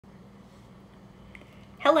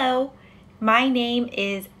Hello, my name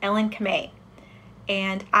is Ellen Kamei,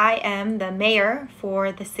 and I am the mayor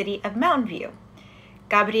for the city of Mountain View.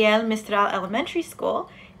 Gabriel Mistral Elementary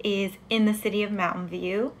School is in the city of Mountain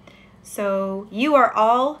View, so you are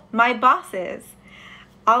all my bosses.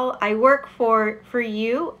 I work for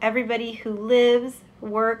you, everybody who lives,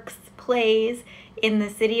 works, plays in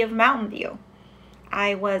the city of Mountain View.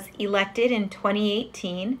 I was elected in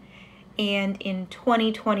 2018, and in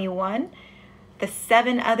 2021, the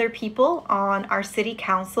 7 other people on our city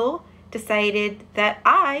council decided that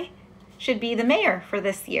I should be the mayor for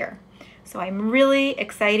this year. So I'm really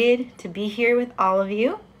excited to be here with all of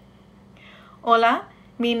you. Hola,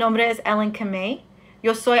 mi nombre es Ellen Kamei.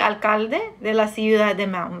 Yo soy alcalde de la ciudad de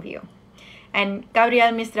Mountain View. And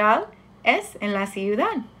Gabriel Mistral es en la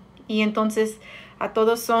ciudad. Y entonces a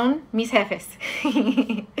todos son mis jefes.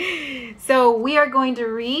 So we are going to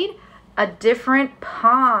read A Different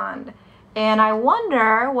Pond. And I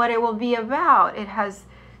wonder what it will be about. It has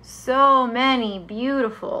so many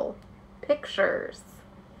beautiful pictures.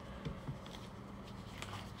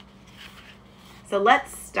 So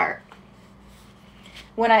let's start.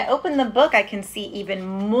 When I open the book, I can see even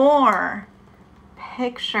more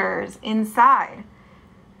pictures inside.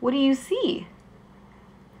 What do you see?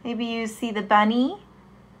 Maybe you see the bunny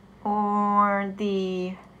or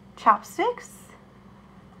the chopsticks.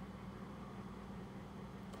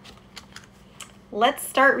 Let's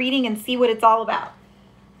start reading and see what it's all about.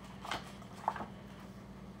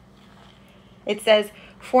 It says,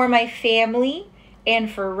 for my family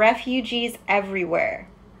and for refugees everywhere,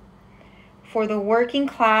 for the working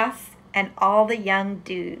class and all the young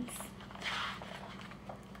dudes.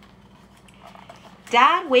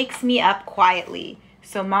 Dad wakes me up quietly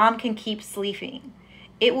so Mom can keep sleeping.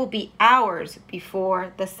 It will be hours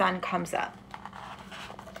before the sun comes up.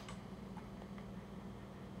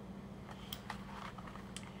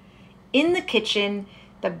 In the kitchen,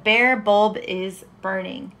 the bare bulb is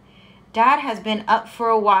burning. Dad has been up for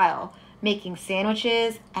a while, making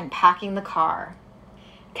sandwiches and packing the car.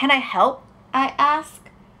 Can I help? I ask.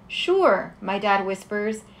 Sure, my dad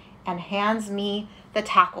whispers and hands me the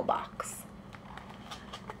tackle box.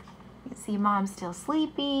 You see Mom still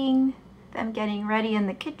sleeping, them getting ready in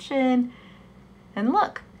the kitchen, and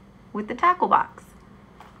look, with the tackle box.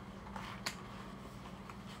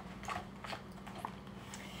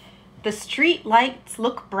 The street lights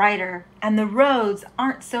look brighter and the roads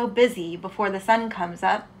aren't so busy before the sun comes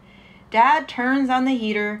up. Dad turns on the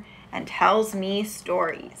heater and tells me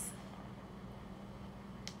stories.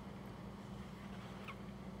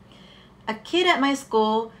 A kid at my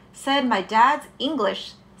school said my dad's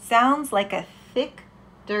English sounds like a thick,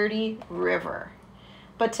 dirty river.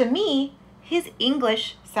 But to me, his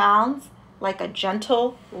English sounds like a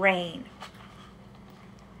gentle rain.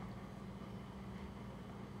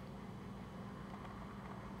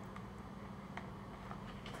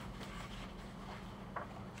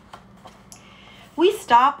 We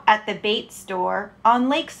stop at the bait store on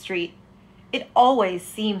Lake Street. It always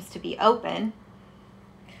seems to be open.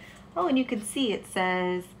 Oh, and you can see it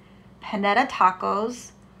says, Panetta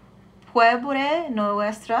Tacos, Puebre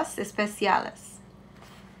Nuestras Especiales.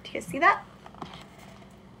 Do you see that?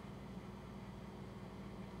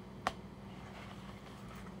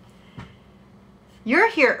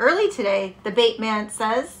 You're here early today, the bait man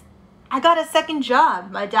says. I got a second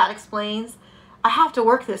job, my dad explains. I have to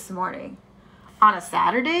work this morning. On a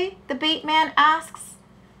Saturday? The bait man asks.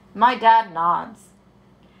 My dad nods.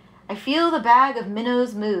 I feel the bag of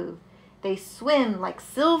minnows move. They swim like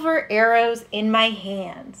silver arrows in my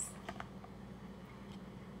hands.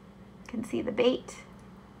 You can see the bait.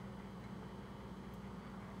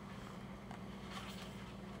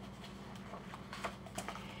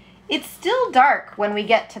 It's still dark when we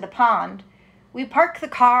get to the pond. We park the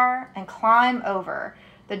car and climb over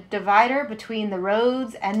the divider between the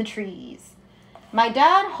roads and the trees. My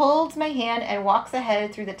dad holds my hand and walks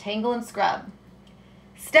ahead through the tangle and scrub.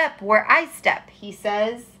 Step where I step, he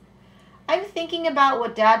says. I'm thinking about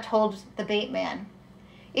what Dad told the bait man.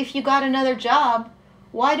 If you got another job,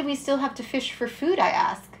 why do we still have to fish for food, I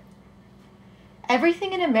ask.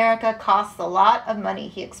 Everything in America costs a lot of money,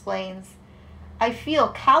 he explains. I feel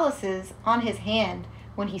calluses on his hand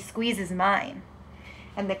when he squeezes mine.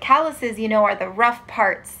 And the calluses, you know, are the rough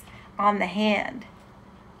parts on the hand.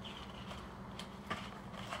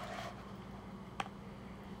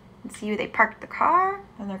 See, they parked the car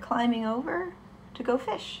and they're climbing over to go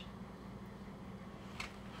fish.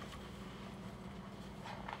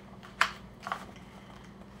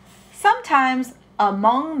 Sometimes a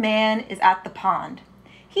Hmong man is at the pond.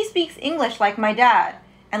 He speaks English like my dad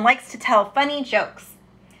and likes to tell funny jokes.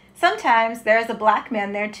 Sometimes there's a black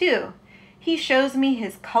man there too. He shows me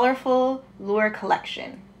his colorful lure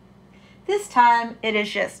collection. This time it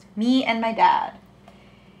is just me and my dad.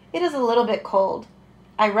 It is a little bit cold.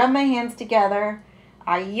 I rub my hands together,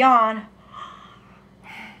 I yawn,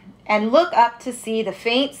 and look up to see the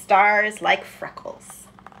faint stars like freckles.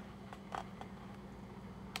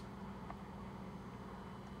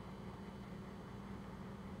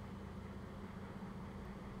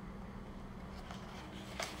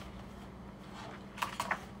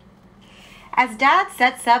 As Dad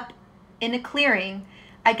sets up in a clearing,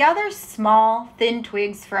 I gather small, thin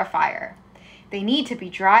twigs for a fire. They need to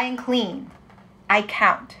be dry and clean. I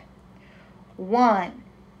count. 1,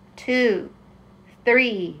 2,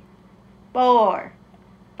 3, 4,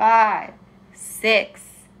 5, 6,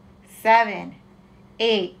 7,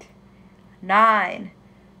 8, 9,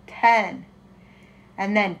 10,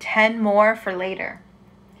 and then 10 more for later.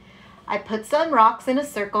 I put some rocks in a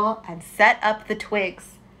circle and set up the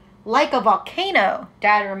twigs. Like a volcano,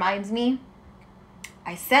 Dad reminds me.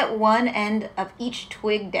 I set one end of each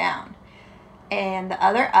twig down and the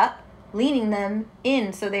other up, leaning them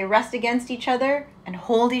in so they rest against each other and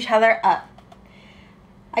hold each other up.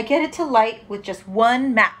 I get it to light with just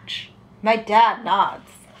one match. My dad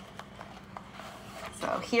nods.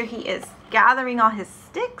 So here he is gathering all his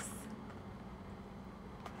sticks.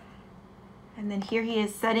 And then here he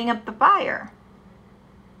is setting up the fire.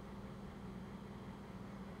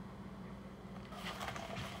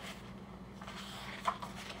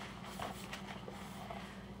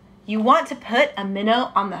 You want to put a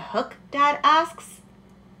minnow on the hook, Dad asks.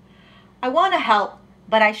 I want to help,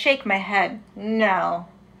 but I shake my head. No,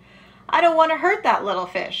 I don't want to hurt that little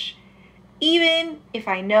fish, even if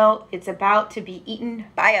I know it's about to be eaten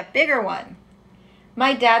by a bigger one.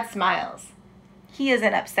 My dad smiles. He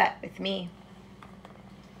isn't upset with me.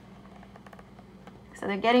 So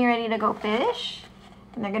they're getting ready to go fish,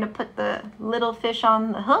 and they're going to put the little fish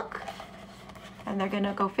on the hook, and they're going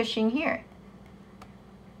to go fishing here.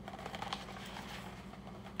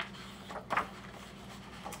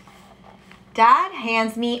 Dad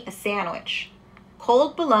hands me a sandwich,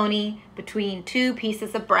 cold bologna between 2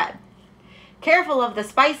 pieces of bread. Careful of the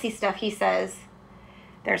spicy stuff, he says.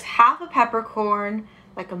 There's half a peppercorn,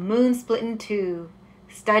 like a moon split in 2,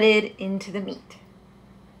 studded into the meat.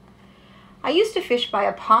 I used to fish by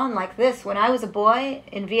a pond like this when I was a boy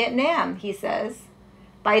in Vietnam, he says,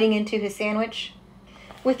 biting into his sandwich.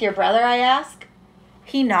 With your brother, I ask.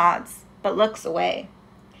 He nods, but looks away.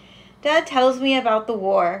 Dad tells me about the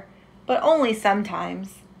war, but only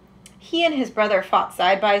sometimes. He and his brother fought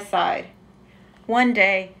side by side. One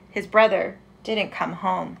day, his brother didn't come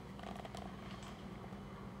home.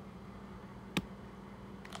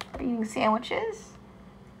 They're eating sandwiches,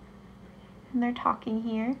 and they're talking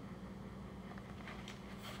here.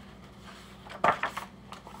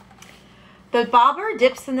 The bobber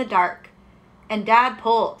dips in the dark, and Dad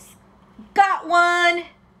pulls. Got one,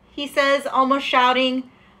 he says, almost shouting.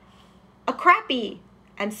 A crappie.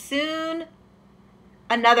 And soon,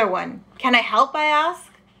 another one. Can I help, I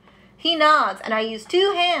ask? He nods, and I use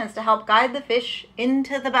 2 hands to help guide the fish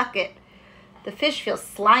into the bucket. The fish feels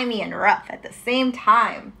slimy and rough at the same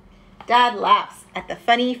time. Dad laughs at the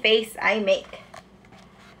funny face I make.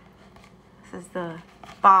 This is the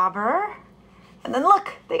bobber. And then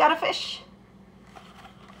look, they got a fish.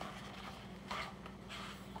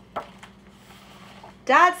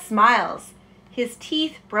 Dad smiles, his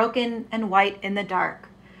teeth broken and white in the dark,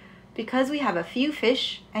 because we have a few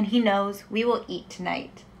fish and he knows we will eat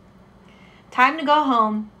tonight. Time to go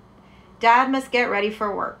home. Dad must get ready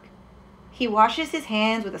for work. He washes his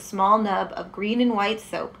hands with a small nub of green and white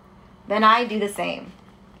soap. Then I do the same.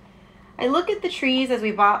 I look at the trees as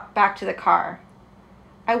we walk back to the car.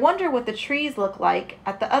 I wonder what the trees look like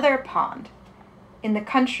at the other pond, in the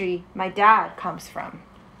country my dad comes from.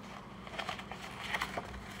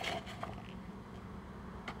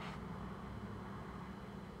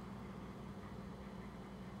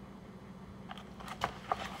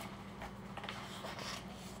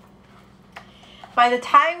 By the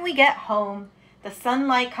time we get home, the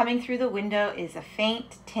sunlight coming through the window is a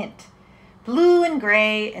faint tint, blue and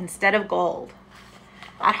gray instead of gold.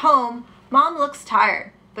 At home, Mom looks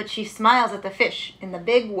tired, but she smiles at the fish in the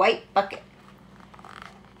big white bucket.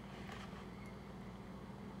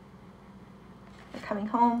 They're coming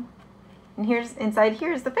home, and inside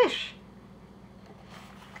here is the fish.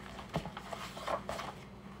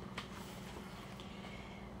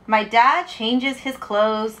 My dad changes his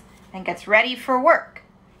clothes and gets ready for work.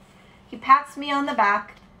 He pats me on the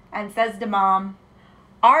back and says to Mom,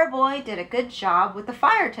 "Our boy did a good job with the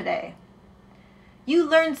fire today." "You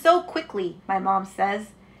learn so quickly," my mom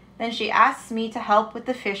says. Then she asks me to help with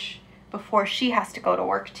the fish before she has to go to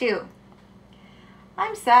work too.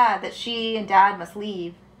 I'm sad that she and Dad must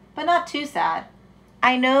leave, but not too sad.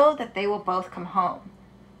 I know that they will both come home.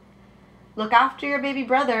 Look after your baby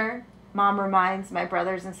brother, Mom reminds my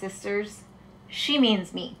brothers and sisters. She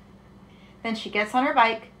means me. Then she gets on her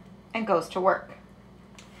bike and goes to work.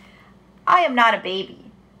 I am not a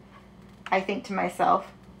baby, I think to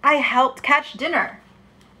myself. I helped catch dinner.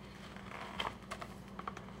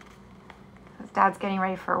 Dad's getting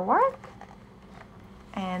ready for work.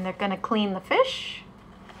 And they're going to clean the fish.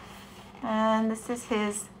 And this is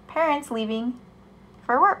his parents leaving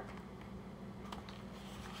for work.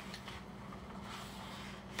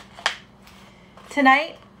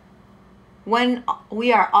 Tonight, when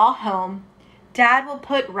we are all home, Dad will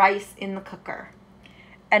put rice in the cooker.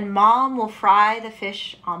 And Mom will fry the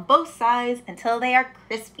fish on both sides until they are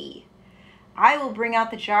crispy. I will bring out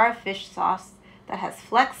the jar of fish sauce that has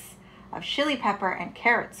flecks of chili pepper and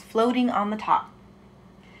carrots floating on the top.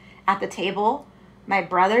 At the table, my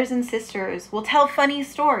brothers and sisters will tell funny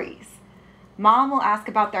stories. Mom will ask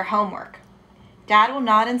about their homework. Dad will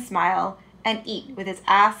nod and smile and eat with his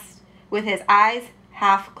eyes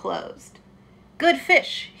half closed. Good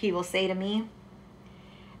fish, he will say to me.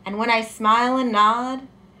 And when I smile and nod,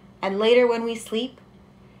 and later when we sleep,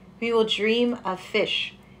 we will dream of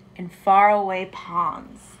fish in faraway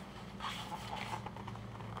ponds.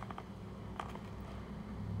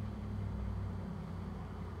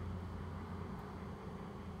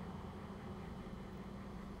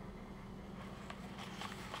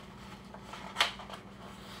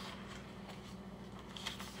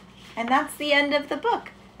 And that's the end of the book.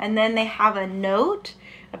 And then they have a note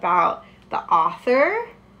about the author,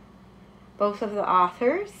 both of the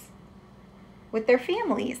authors, with their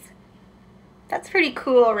families. That's pretty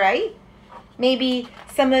cool, right? Maybe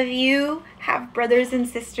some of you have brothers and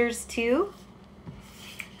sisters too.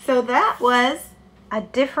 So that was A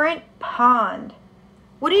Different Pond.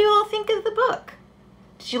 What do you all think of the book?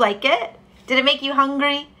 Did you like it? Did it make you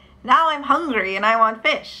hungry? Now I'm hungry and I want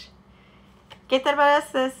fish. ¿Qué te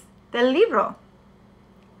parece del libro?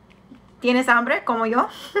 ¿Tienes hambre como yo?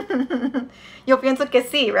 Yo pienso que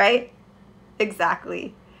sí, right?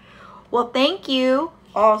 Exactly. Well, thank you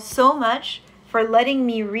all so much for letting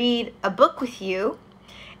me read a book with you.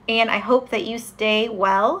 And I hope that you stay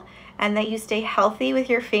well and that you stay healthy with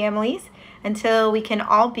your families until we can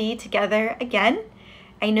all be together again.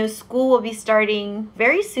 I know school will be starting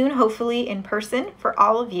very soon, hopefully in person for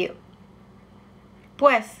all of you.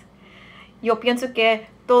 Pues, yo pienso que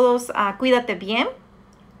todos cuídate bien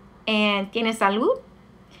and tienes salud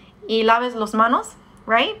y laves las manos,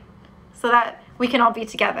 right? So that we can all be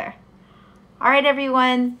together. All right,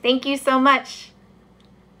 everyone. Thank you so much.